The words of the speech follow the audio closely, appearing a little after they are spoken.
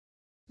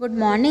Good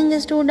morning,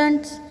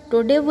 students.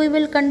 Today we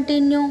will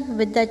continue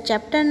with the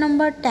chapter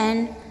number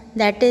 10,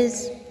 that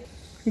is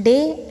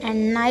Day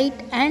and Night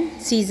and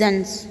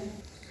Seasons.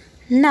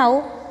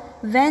 Now,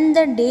 when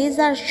the days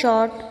are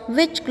short,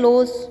 which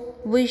clothes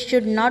we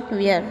should not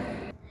wear?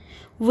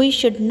 We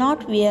should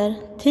not wear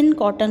thin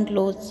cotton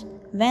clothes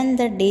when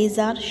the days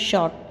are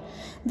short.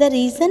 The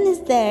reason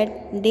is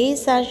that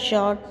days are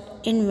short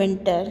in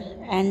winter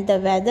and the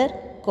weather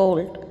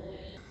cold.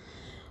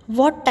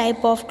 What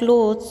type of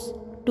clothes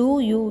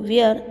do you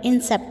wear in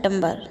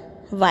September?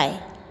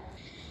 Why?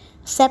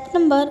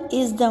 September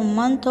is the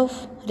month of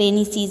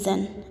rainy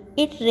season.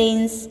 It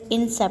rains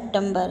in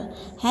September.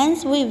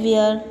 Hence we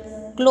wear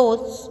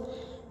clothes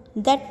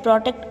that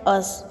protect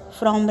us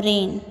from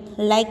rain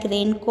like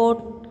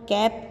raincoat,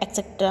 cap,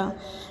 etc.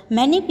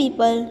 Many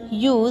people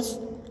use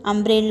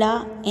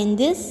umbrella in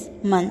this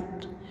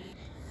month.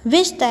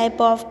 Which type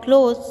of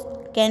clothes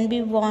can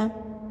be worn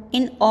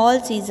in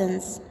all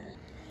seasons?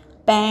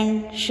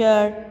 Pant,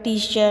 shirt,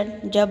 t-shirt,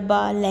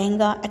 jabba,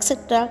 lehenga,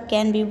 etc.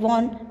 can be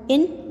worn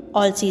in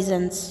all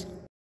seasons.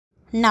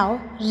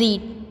 Now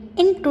read.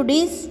 In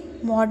today's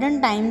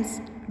modern times,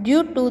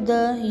 due to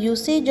the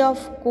usage of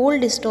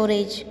cold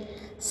storage,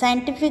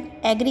 scientific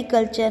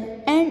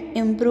agriculture and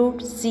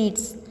improved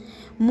seeds,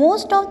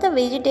 most of the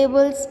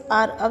vegetables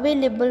are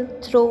available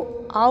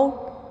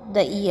throughout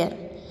the year.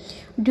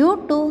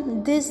 Due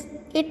to this,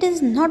 it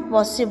is not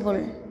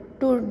possible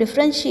to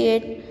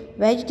differentiate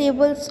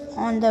vegetables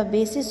on the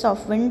basis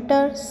of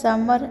winter,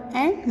 summer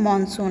and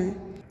monsoon.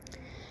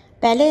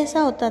 पहले ऐसा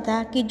होता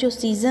था कि जो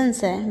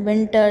seasons हैं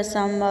winter,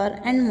 summer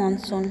and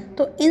monsoon,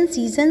 तो इन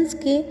seasons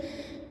के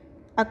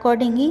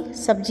according ही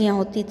सब्जियां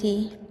होती थी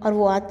और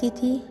वो आती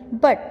थी.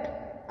 बट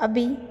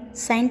अभी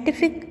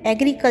साइंटिफिक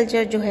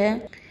एग्रीकल्चर जो है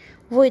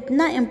वो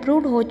इतना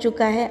इम्प्रूव हो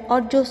चुका है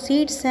और जो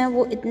सीड्स हैं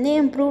वो इतने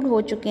इम्प्रूव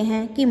हो चुके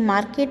हैं कि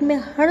मार्केट में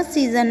हर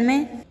सीज़न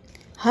में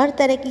हर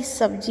तरह की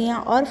सब्जियां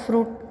और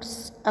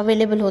फ्रूट्स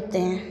अवेलेबल होते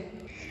हैं.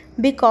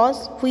 Because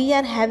we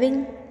are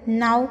having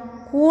now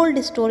cold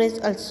storage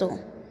also.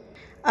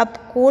 अब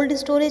कोल्ड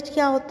स्टोरेज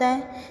क्या होता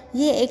है?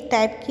 ये एक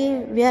टाइप के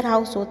वेयर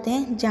हाउस होते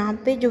हैं जहाँ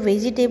पे जो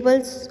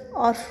वेजिटेबल्स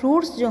और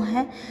फ्रूट्स जो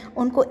हैं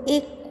उनको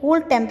एक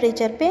कोल्ड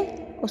टेम्परेचर पे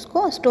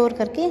उसको स्टोर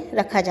करके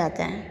रखा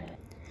जाता है.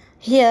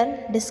 Here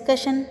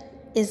discussion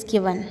is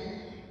given.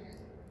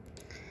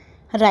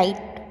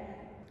 Right.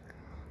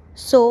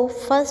 So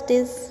first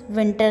is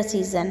winter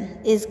season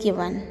is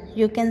given.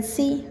 You can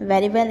see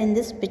very well in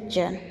this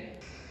picture.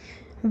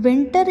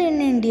 Winter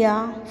in India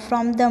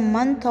from the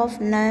month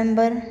of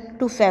November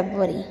to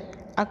February.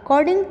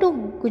 According to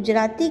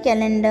Gujarati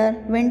calendar,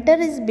 winter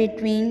is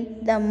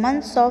between the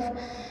months of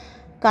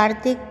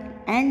Kartik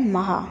and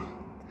Maha.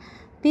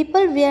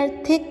 People wear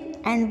thick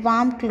and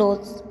warm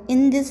clothes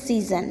in this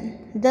season.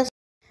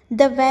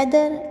 The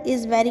weather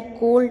is very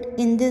cold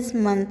in these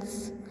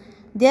months.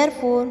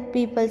 Therefore,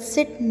 people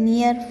sit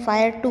near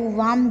fire to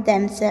warm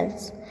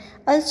themselves.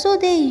 Also,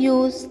 they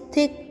use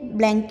thick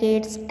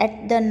blankets at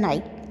the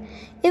night.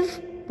 If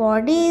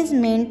body is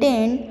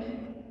maintained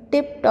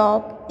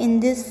tip-top in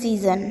this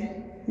season,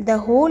 the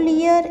whole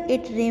year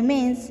it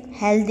remains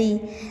healthy,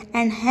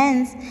 and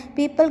hence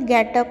people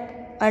get up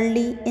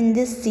early in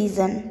this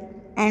season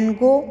and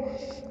go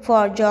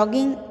for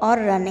jogging or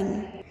running.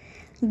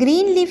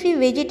 Green leafy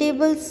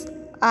vegetables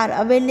are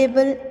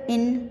available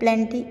in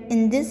plenty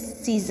in this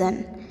season.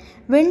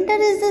 Winter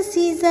is the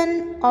season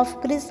of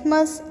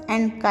Christmas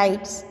and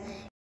kites.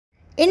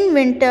 In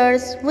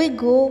winters, we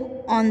go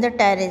on the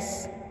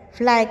terrace,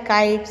 fly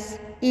kites,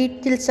 eat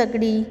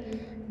tilsakdi,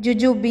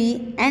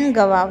 jujube and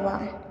gavava.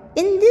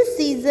 In this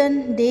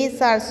season,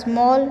 days are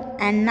small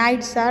and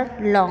nights are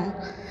long.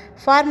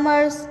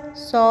 Farmers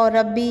sow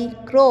rabi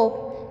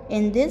crop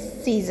in this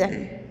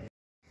season.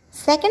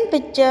 Second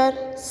picture,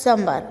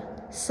 summer.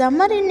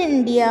 Summer in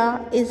India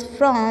is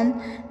from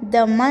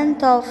the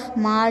month of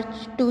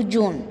March to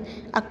June.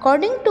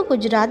 According to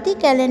Gujarati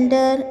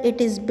calendar,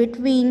 it is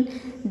between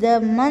the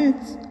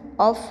months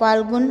of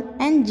Falgun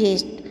and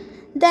Jeth.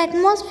 The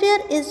atmosphere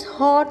is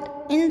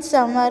hot in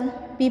summer.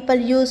 People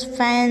use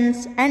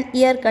fans and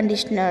air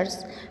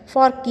conditioners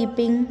for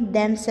keeping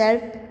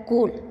themselves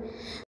cool.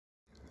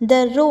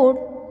 The road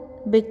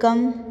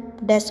become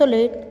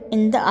desolate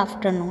in the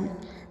afternoon.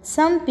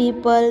 Some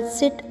people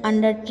sit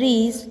under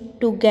trees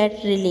to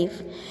get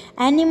relief.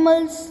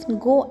 Animals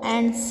go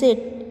and sit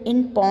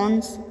in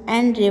ponds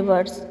and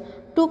rivers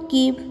to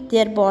keep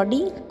their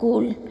body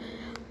cool.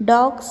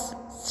 Dogs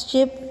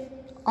sleep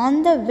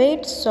on the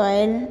wet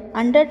soil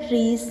under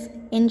trees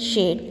in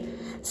shade.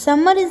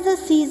 Summer is the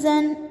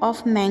season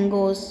of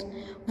mangoes.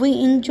 We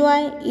enjoy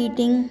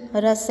eating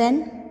ras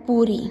and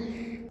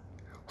puri.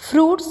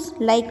 Fruits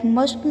like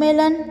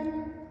muskmelon,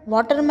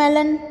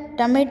 watermelon,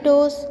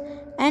 tomatoes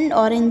and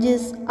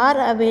oranges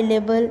are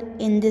available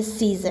in this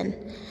season.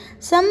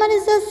 Summer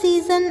is the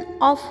season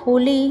of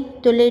Holi,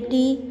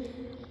 Dhuleti.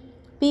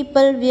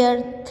 People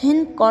wear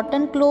thin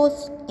cotton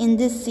clothes in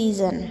this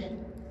season.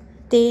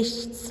 They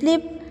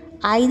sleep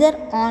either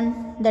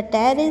on the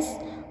terrace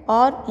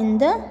or in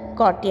the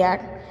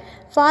courtyard.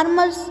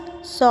 Farmers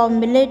sow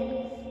millet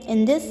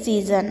in this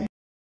season.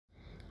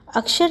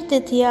 Akshar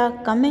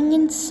Titiya coming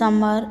in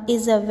summer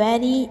is a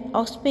very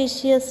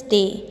auspicious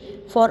day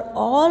for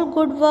all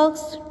good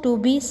works to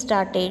be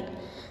started.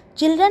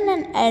 Children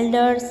and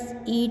elders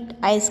eat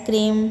ice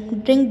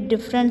cream, drink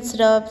different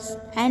syrups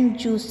and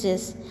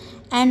juices,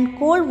 and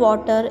cold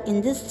water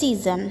in this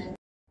season.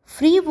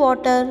 Free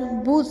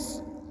water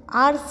booths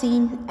are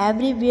seen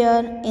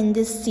everywhere in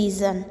this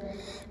season.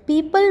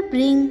 People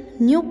bring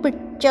new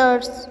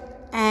pitchers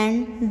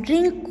and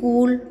drink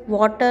cool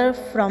water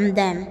from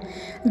them.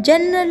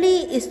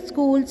 Generally,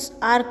 schools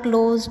are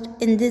closed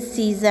in this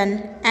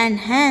season and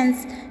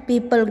hence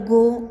people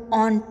go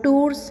on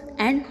tours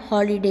and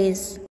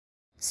holidays.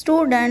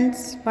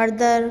 Students,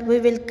 further we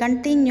will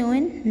continue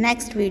in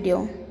next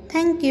video.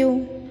 Thank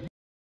you.